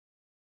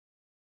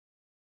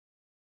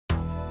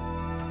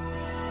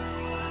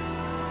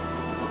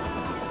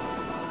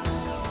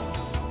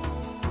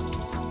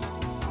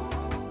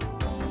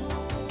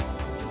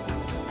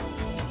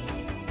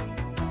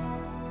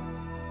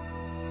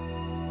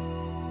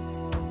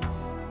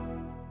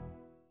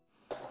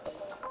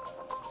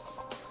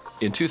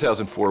In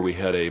 2004, we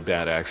had a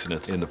bad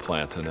accident in the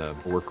plant and a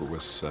worker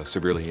was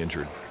severely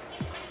injured.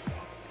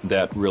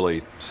 That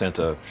really sent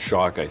a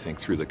shock, I think,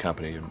 through the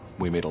company, and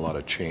we made a lot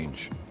of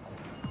change.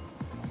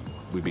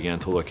 We began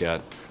to look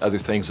at other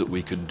things that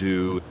we could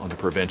do on the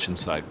prevention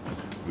side.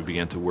 We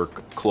began to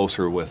work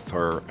closer with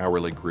our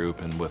hourly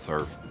group and with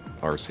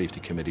our safety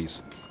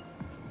committees.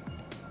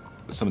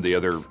 Some of the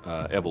other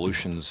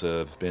evolutions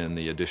have been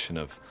the addition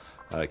of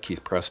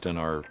Keith Preston,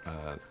 our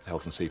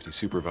health and safety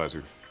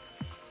supervisor.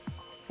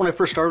 When I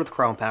first started with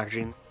Crown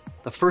Packaging,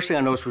 the first thing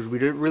I noticed was we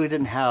really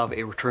didn't have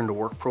a return to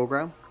work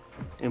program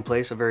in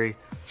place, a very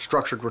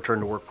structured return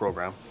to work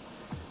program.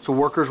 So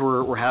workers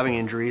were having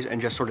injuries and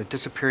just sort of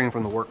disappearing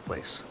from the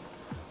workplace.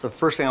 So the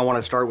first thing I wanted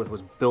to start with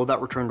was build that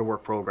return to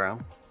work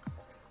program,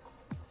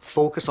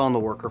 focus on the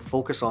worker,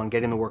 focus on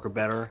getting the worker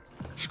better,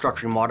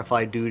 structuring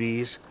modified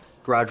duties,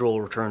 gradual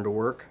return to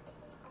work,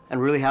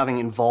 and really having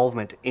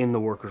involvement in the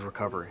worker's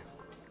recovery.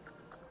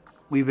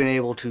 We've been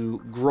able to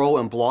grow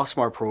and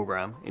blossom our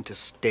program into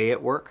Stay at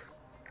Work,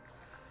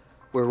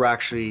 where we're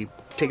actually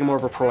taking more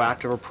of a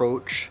proactive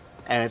approach,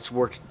 and it's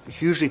worked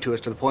hugely to us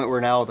to the point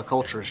where now the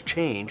culture has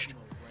changed,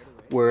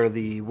 where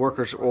the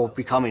workers will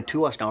be coming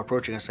to us now,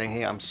 approaching us saying,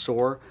 hey, I'm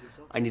sore,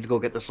 I need to go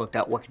get this looked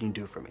at, what can you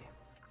do for me?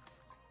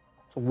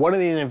 One of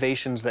the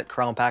innovations that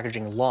Crown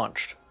Packaging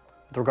launched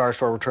with regards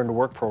to our return to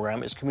work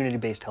program is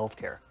community-based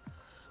healthcare.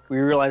 We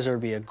realized there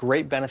would be a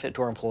great benefit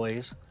to our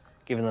employees,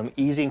 giving them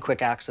easy and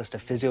quick access to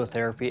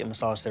physiotherapy and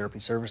massage therapy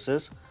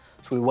services.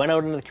 So we went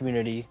out into the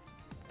community,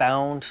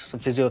 found some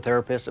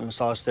physiotherapists and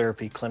massage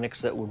therapy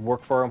clinics that would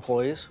work for our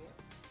employees,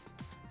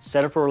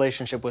 set up a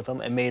relationship with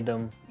them, and made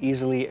them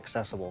easily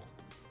accessible.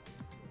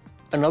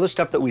 Another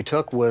step that we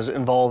took was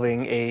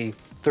involving a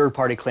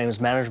third-party claims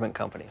management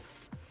company.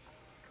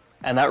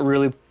 And that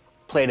really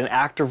played an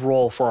active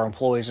role for our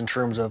employees in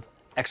terms of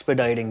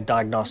expediting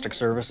diagnostic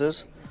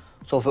services.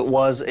 So if it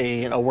was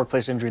a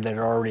workplace injury that had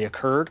already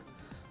occurred,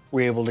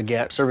 we were able to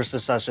get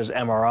services such as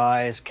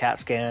MRIs, CAT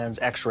scans,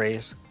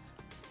 X-rays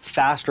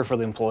faster for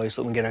the employees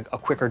so we can get a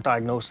quicker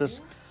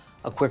diagnosis,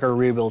 a quicker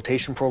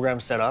rehabilitation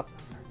program set up,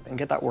 and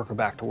get that worker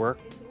back to work.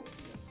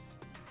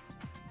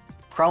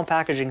 Crown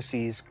Packaging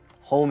sees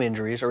home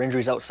injuries or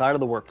injuries outside of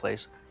the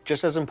workplace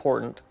just as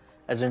important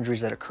as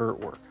injuries that occur at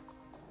work.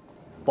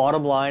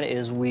 Bottom line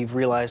is we've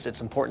realized it's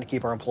important to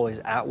keep our employees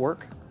at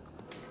work.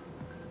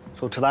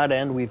 So to that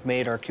end, we've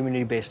made our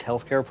community-based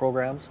healthcare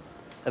programs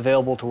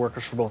available to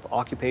workers for both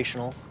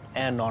occupational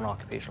and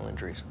non-occupational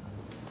injuries.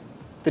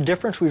 The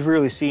difference we've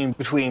really seen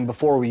between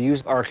before we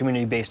used our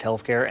community-based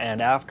healthcare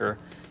and after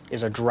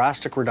is a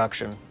drastic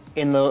reduction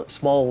in the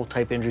small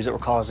type injuries that were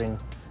causing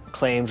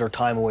claims or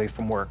time away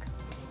from work.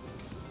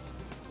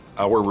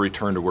 Our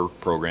return to work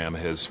program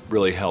has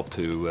really helped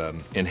to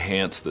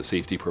enhance the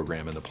safety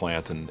program in the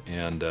plant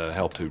and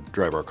help to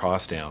drive our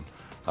costs down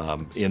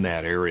in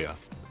that area.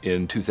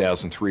 In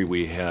 2003,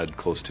 we had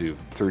close to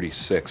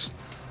 36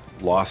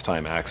 lost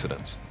time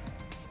accidents.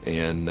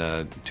 In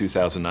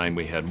 2009,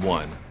 we had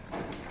 1.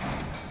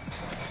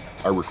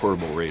 Our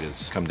recordable rate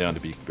has come down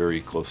to be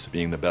very close to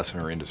being the best in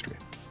our industry.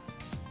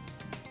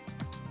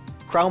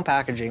 Crown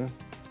Packaging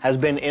has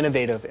been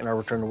innovative in our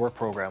return to work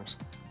programs,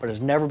 but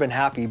has never been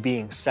happy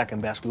being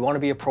second best. We want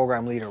to be a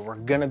program leader. We're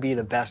going to be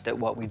the best at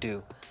what we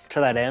do. To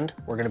that end,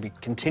 we're going to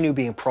continue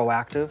being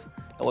proactive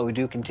at what we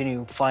do,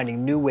 continue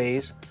finding new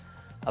ways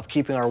of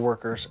keeping our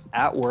workers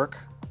at work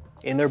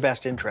in their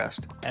best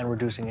interest and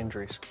reducing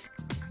injuries.